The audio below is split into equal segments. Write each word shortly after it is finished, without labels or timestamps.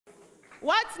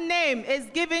What name is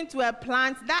given to a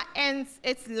plant that ends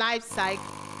its life cycle?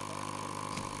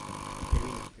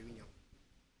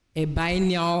 A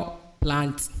biennial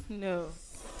plant. No.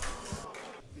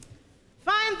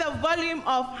 Find the volume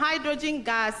of hydrogen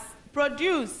gas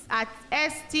produced at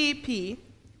STP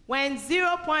when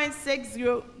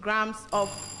 0.60 grams of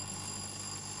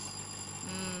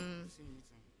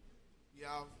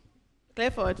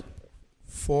Clifford.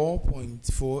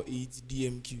 4.48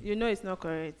 DMQ. You know it's not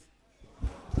correct.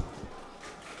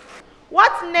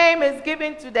 What name is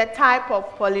given to the type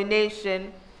of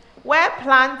pollination where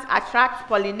plants attract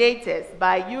pollinators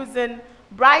by using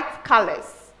bright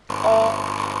colors? Or,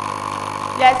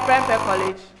 yes, Prempeh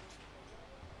College.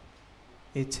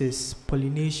 It is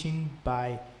pollination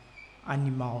by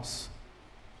animals.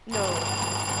 No.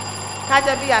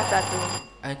 Kajabi Asato.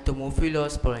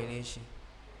 Entomophilous pollination.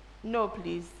 No,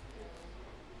 please.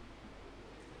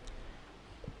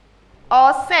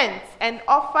 Or scent and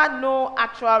offer no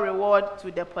actual reward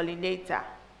to the pollinator.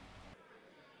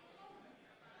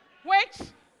 Which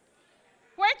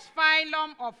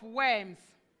phylum of worms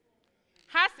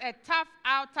has a tough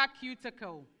outer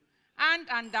cuticle and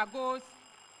undergoes?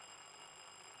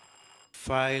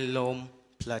 Phylum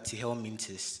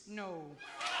Platyhelminthes. No.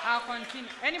 I'll continue.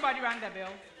 Anybody rang the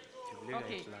bell?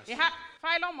 Okay.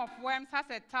 Phylum of worms has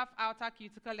a tough outer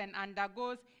cuticle and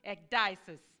undergoes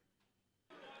ecdysis.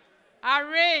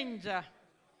 Arrange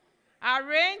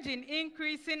in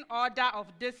increasing order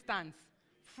of distance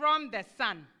from the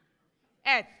Sun,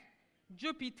 Earth,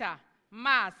 Jupiter,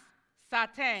 Mars,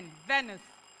 Saturn, Venus.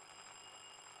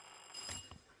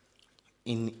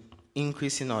 In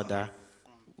increasing order,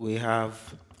 we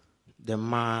have the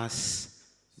Mars,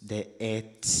 the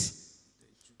Earth,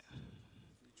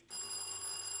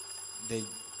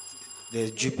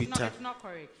 the Jupiter. It's not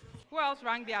correct. Who else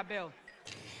rang their bell?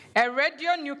 A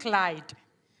radionuclide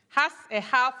has a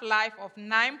half-life of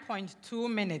 9.2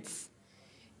 minutes.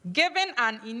 Given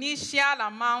an initial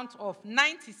amount of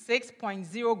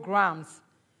 96.0 grams,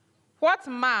 what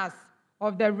mass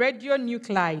of the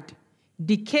radionuclide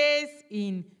decays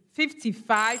in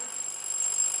 55?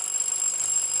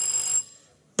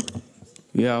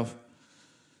 We have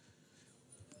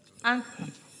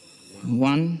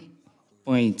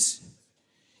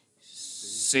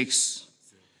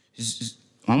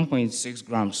 1.6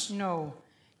 grams. No.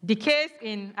 Decays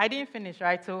in, I didn't finish,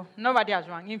 right? So nobody has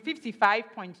rung. In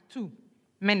 55.2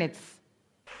 minutes.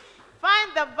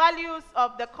 Find the values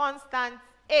of the constants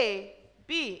A,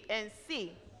 B, and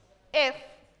C if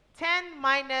 10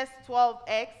 minus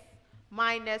 12x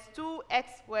minus 2x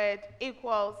squared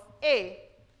equals A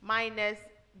minus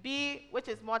B, which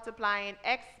is multiplying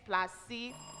x plus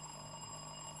C.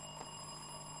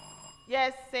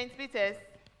 Yes, St. Peter's.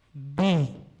 B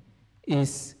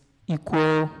is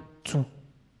equal to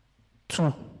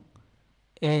 2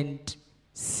 and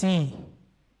C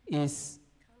is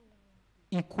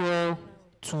equal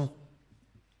to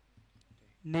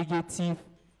 -3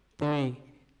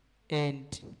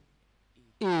 and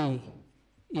A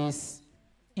is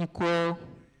equal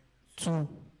to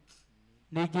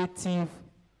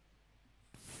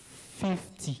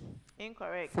 -50.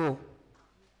 Incorrect. 4.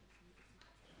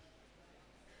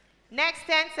 Next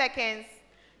 10 seconds.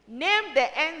 Name the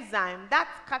enzyme that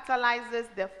catalyzes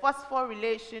the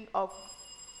phosphorylation of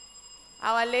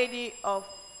Our Lady of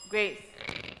Grace.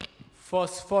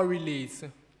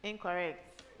 Phosphorylase. Incorrect.